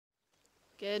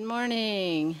Good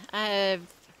morning. I'm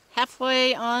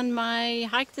halfway on my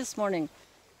hike this morning.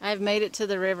 I've made it to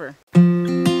the river. I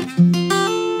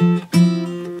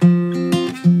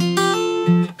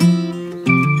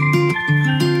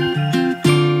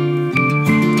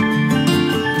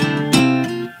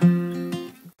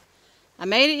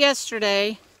made it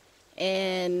yesterday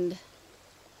and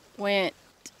went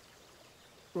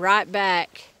right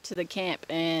back to the camp,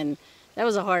 and that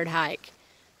was a hard hike.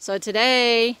 So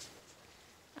today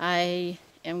I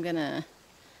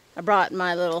brought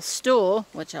my little stool,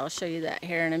 which I'll show you that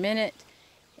here in a minute,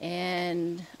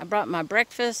 and I brought my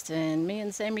breakfast, and me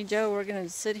and Sammy Joe, we're gonna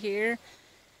sit here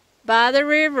by the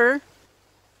river.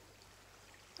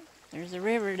 There's a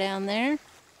river down there.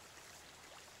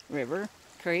 River,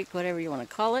 creek, whatever you want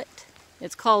to call it.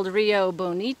 It's called Rio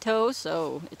Bonito,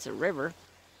 so it's a river.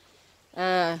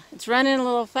 It's running a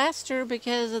little faster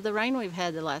because of the rain we've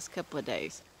had the last couple of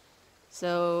days.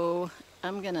 So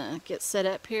I'm gonna get set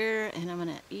up here and I'm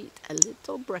gonna eat a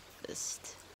little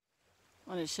breakfast.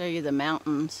 I want to show you the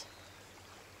mountains.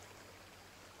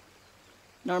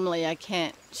 Normally I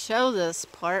can't show this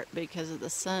part because of the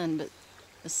sun, but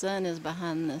the sun is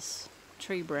behind this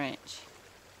tree branch.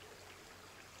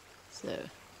 So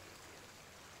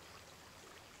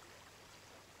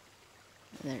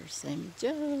there's Sammy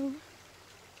Joe.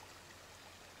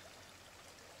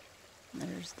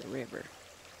 There's the river.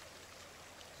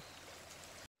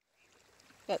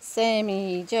 Got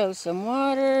Sammy Joe some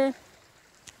water.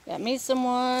 Got me some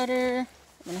water.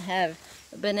 I'm gonna have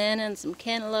a banana and some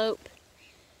cantaloupe.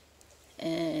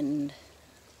 And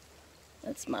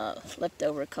that's my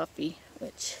leftover coffee,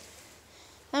 which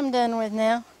I'm done with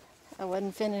now. I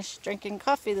wasn't finished drinking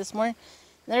coffee this morning.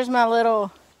 There's my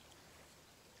little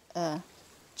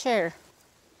chair.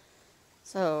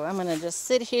 So I'm gonna just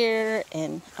sit here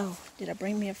and, oh, did I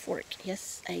bring me a fork?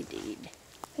 Yes, I did.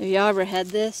 Have y'all ever had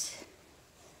this?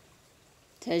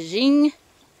 Tagine.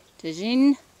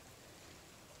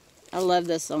 I love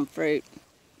this on fruit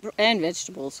and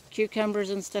vegetables, cucumbers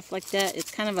and stuff like that.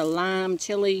 It's kind of a lime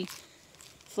chili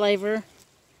flavor.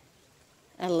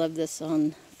 I love this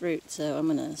on fruit, so I'm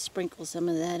gonna sprinkle some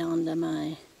of that onto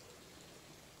my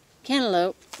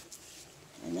cantaloupe,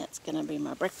 and that's gonna be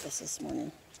my breakfast this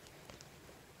morning.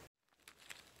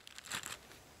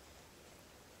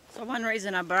 So one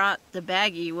reason I brought the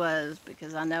baggie was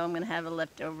because I know I'm gonna have a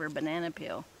leftover banana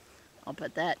peel. I'll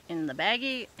put that in the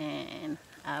baggie and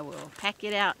I will pack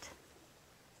it out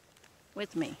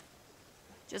with me.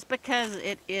 Just because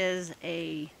it is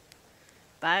a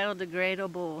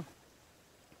biodegradable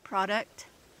product,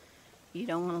 you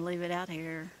don't want to leave it out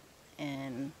here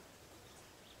and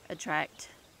attract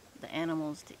the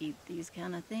animals to eat these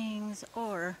kind of things,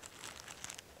 or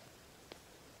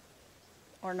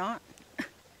not.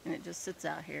 And it just sits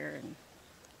out here, and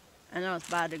I know it's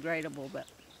biodegradable, but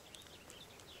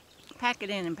pack it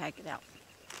in and pack it out.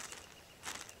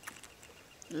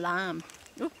 Lime.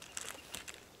 Ooh.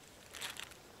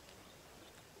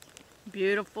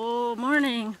 Beautiful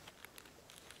morning.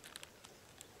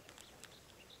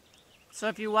 So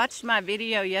if you watched my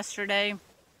video yesterday,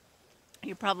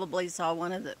 you probably saw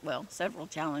one of the, well, several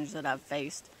challenges that I've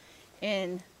faced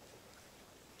in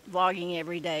vlogging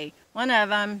every day. One of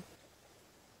them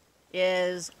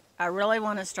is I really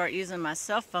want to start using my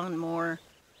cell phone more,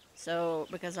 so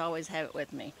because I always have it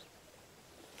with me.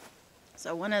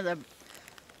 So one of the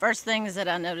first things that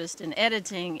I noticed in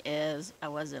editing is I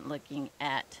wasn't looking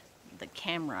at the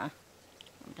camera.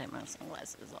 I'm taking my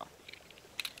sunglasses off.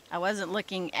 I wasn't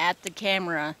looking at the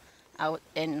camera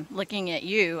and looking at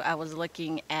you. I was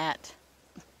looking at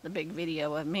the big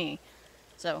video of me.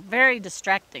 So very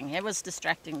distracting. It was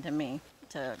distracting to me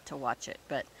to watch it.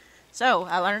 But so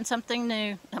I learned something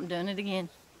new. I'm doing it again.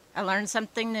 I learned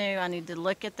something new. I need to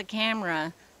look at the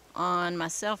camera on my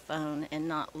cell phone and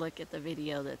not look at the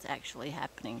video that's actually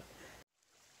happening.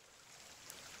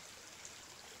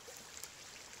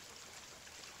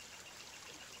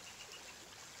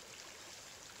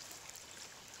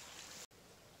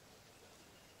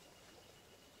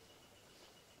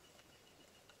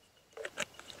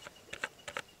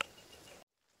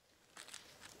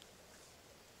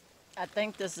 I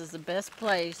think this is the best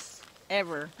place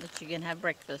ever that you can have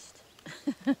breakfast.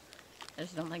 I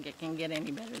just don't think it can get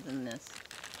any better than this.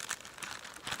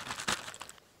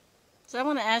 So I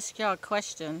want to ask y'all a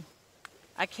question.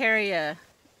 I carry a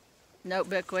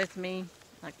notebook with me,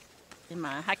 like in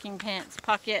my hiking pants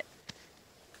pocket.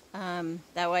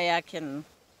 That way I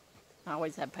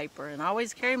always have paper, and I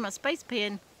always carry my space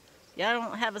pen. Y'all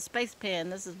don't have a space pen,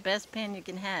 this is the best pen you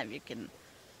can have. You can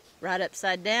write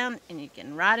upside down and you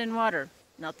can write in water.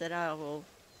 Not that I will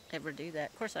ever do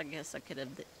that. Of course, I guess I could have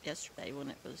yesterday when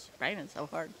it was raining so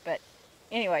hard. But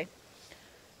anyway,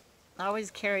 I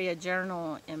always carry a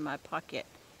journal in my pocket.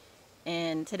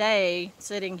 And today,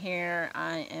 sitting here,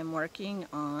 I am working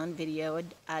on video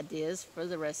ideas for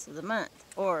the rest of the month.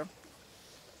 Or,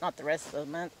 not the rest of the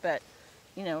month, but,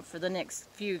 you know, for the next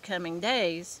few coming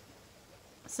days.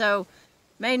 So,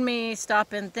 made me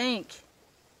stop and think,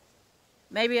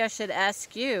 maybe I should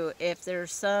ask you if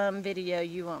there's some video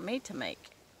you want me to make.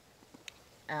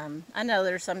 I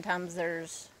know sometimes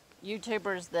there's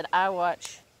YouTubers that I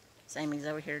watch. Sammy's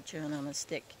over here chewing on a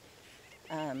stick.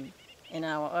 And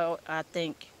I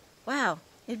think, wow,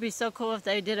 it'd be so cool if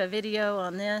they did a video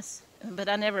on this. But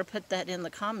I never put that in the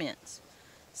comments.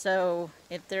 So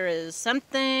if there is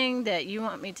something that you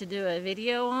want me to do a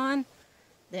video on,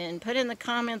 then put in the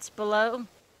comments below.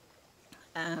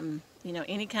 You know,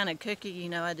 any kind of cooking, you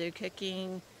know I do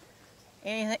cooking.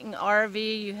 Anything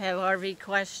RV, you have RV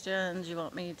questions you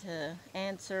want me to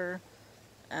answer.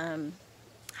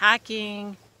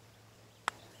 Hiking.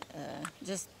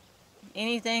 Just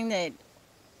anything that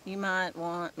you might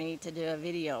want me to do a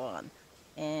video on.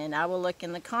 And I will look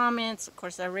in the comments. Of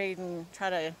course, I read and try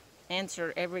to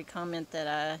answer every comment that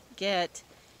I get.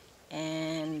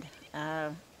 And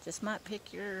just might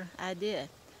pick your idea.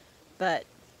 But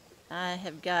I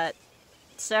have got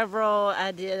several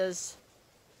ideas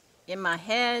in my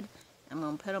head. I'm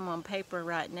going to put them on paper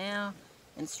right now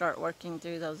and start working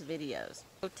through those videos.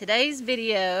 So today's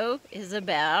video is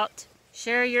about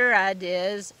share your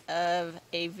ideas of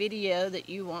a video that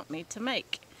you want me to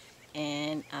make.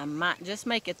 And I might just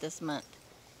make it this month.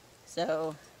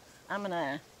 So I'm going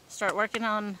to start working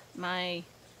on my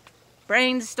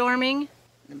brainstorming.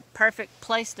 The perfect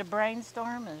place to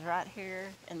brainstorm is right here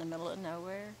in the middle of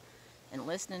nowhere and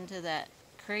listening to that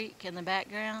creek in the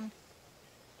background.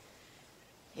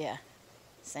 Yeah,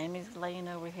 Sammy's laying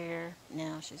over here.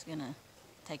 Now she's going to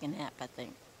take a nap, I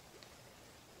think.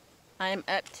 I am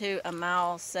up to 1.75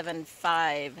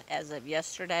 miles as of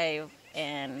yesterday,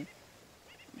 and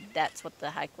that's what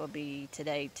the hike will be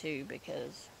today too,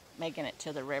 because making it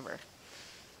to the river.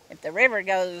 If the river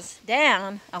goes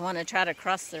down, I want to try to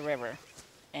cross the river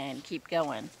and keep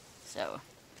going. So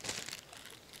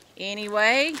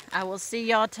anyway, I will see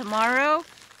y'all tomorrow,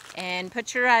 and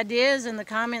put your ideas in the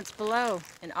comments below,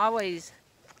 and always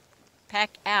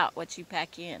pack out what you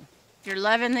pack in. If you're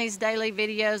loving these daily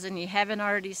videos and you haven't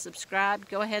already subscribed,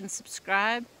 go ahead and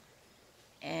subscribe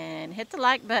and hit the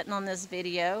like button on this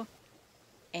video,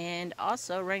 and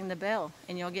also ring the bell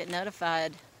and you'll get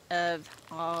notified of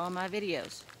all my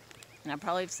videos. And I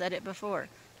probably have said it before.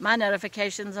 My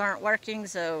notifications aren't working,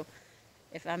 so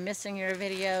if I'm missing your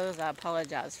videos, I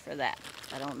apologize for that.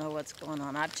 I don't know what's going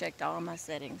on. I've checked all my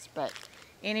settings. But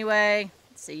anyway,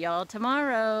 see y'all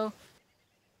tomorrow.